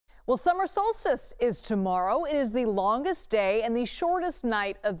Well, summer solstice is tomorrow. It is the longest day and the shortest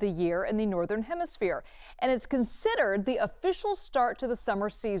night of the year in the northern hemisphere, and it's considered the official start to the summer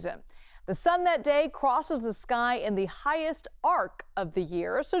season. The sun that day crosses the sky in the highest arc of the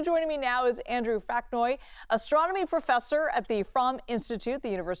year. So joining me now is Andrew Fraknoi, astronomy professor at the Fromm Institute, the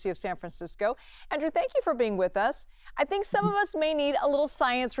University of San Francisco. Andrew, thank you for being with us. I think some of us may need a little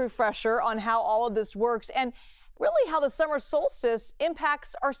science refresher on how all of this works and really how the summer solstice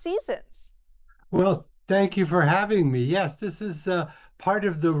impacts our seasons. Well, thank you for having me. Yes, this is part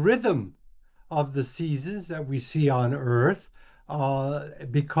of the rhythm of the seasons that we see on Earth.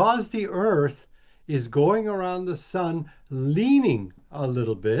 Because the Earth is going around the sun leaning a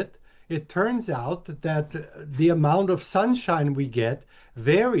little bit, it turns out that the amount of sunshine we get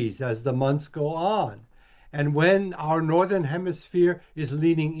varies as the months go on. And when our northern hemisphere is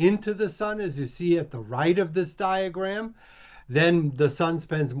leaning into the sun, as you see at the right of this diagram, then the sun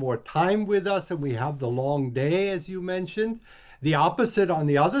spends more time with us and we have the long day, as you mentioned. The opposite on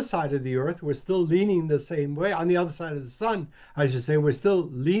the other side of the Earth, we're still leaning the same way. On the other side of the sun, I should say, we're still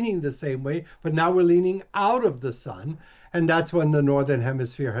leaning the same way, but now we're leaning out of the sun. And that's when the northern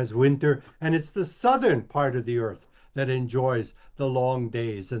hemisphere has winter. And it's the southern part of the Earth that enjoys the long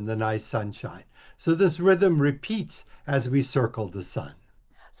days and the nice sunshine. So this rhythm repeats as we circle the sun.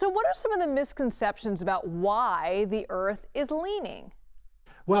 So what are some of the misconceptions about why the Earth is leaning?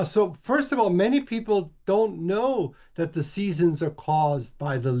 Well, so first of all, many people don't know that the seasons are caused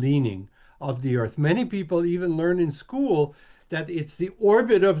by the leaning of the Earth. Many people even learn in school that it's the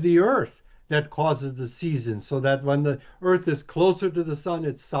orbit of the Earth that causes the seasons, so that when the Earth is closer to the sun,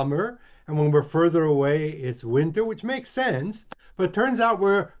 it's summer, and when we're further away, it's winter, which makes sense. But it turns out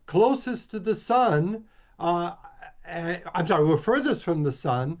we're closest to the sun, we're furthest from the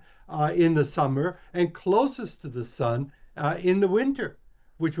sun in the summer and closest to the sun in the winter,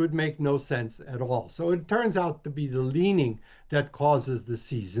 which would make no sense at all. So it turns out to be the leaning that causes the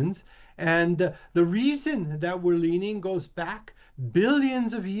seasons. And the reason that we're leaning goes back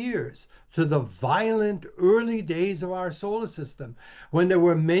billions of years to the violent early days of our solar system, when there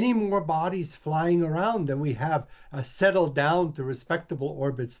were many more bodies flying around than we have settled down to respectable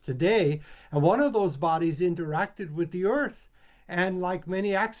orbits today. And one of those bodies interacted with the Earth. And like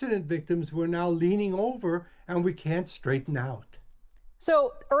many accident victims, we're now leaning over and we can't straighten out.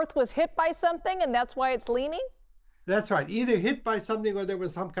 So Earth was hit by something and that's why it's leaning? That's right. Either hit by something or there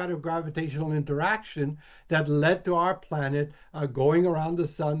was some kind of gravitational interaction that led to our planet going around the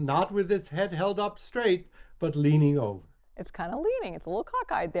sun, not with its head held up straight, but leaning over. It's kind of leaning. It's a little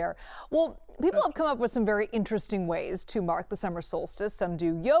cockeyed there. Well, people have come up with some very interesting ways to mark the summer solstice. Some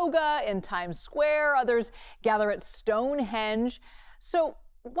do yoga in Times Square. Others gather at Stonehenge. So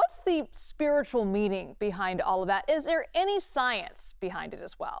what's the spiritual meaning behind all of that? Is there any science behind it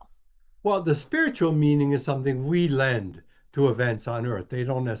as well? Well, the spiritual meaning is something we lend to events on Earth. They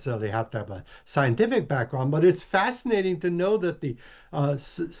don't necessarily have to have a scientific background, but it's fascinating to know that the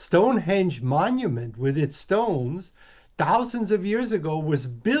Stonehenge monument with its stones thousands of years ago was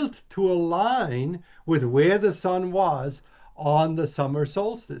built to align with where the sun was on the summer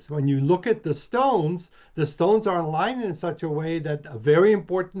solstice. When you look at the stones are aligned in such a way that a very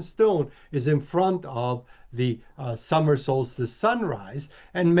important stone is in front of the summer solstice sunrise.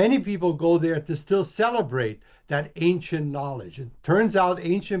 And many people go there to still celebrate that ancient knowledge. It turns out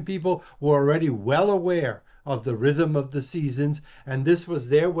ancient people were already well aware of the rhythm of the seasons, and this was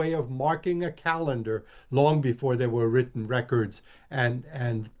their way of marking a calendar long before there were written records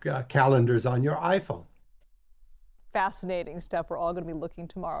and calendars on your iPhone. Fascinating stuff. We're all going to be looking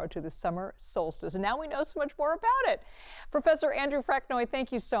tomorrow to the summer solstice. And now we know so much more about it. Professor Andrew Fraknoi,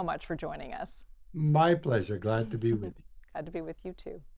 thank you so much for joining us. My pleasure. Glad to be with you. Glad to be with you too.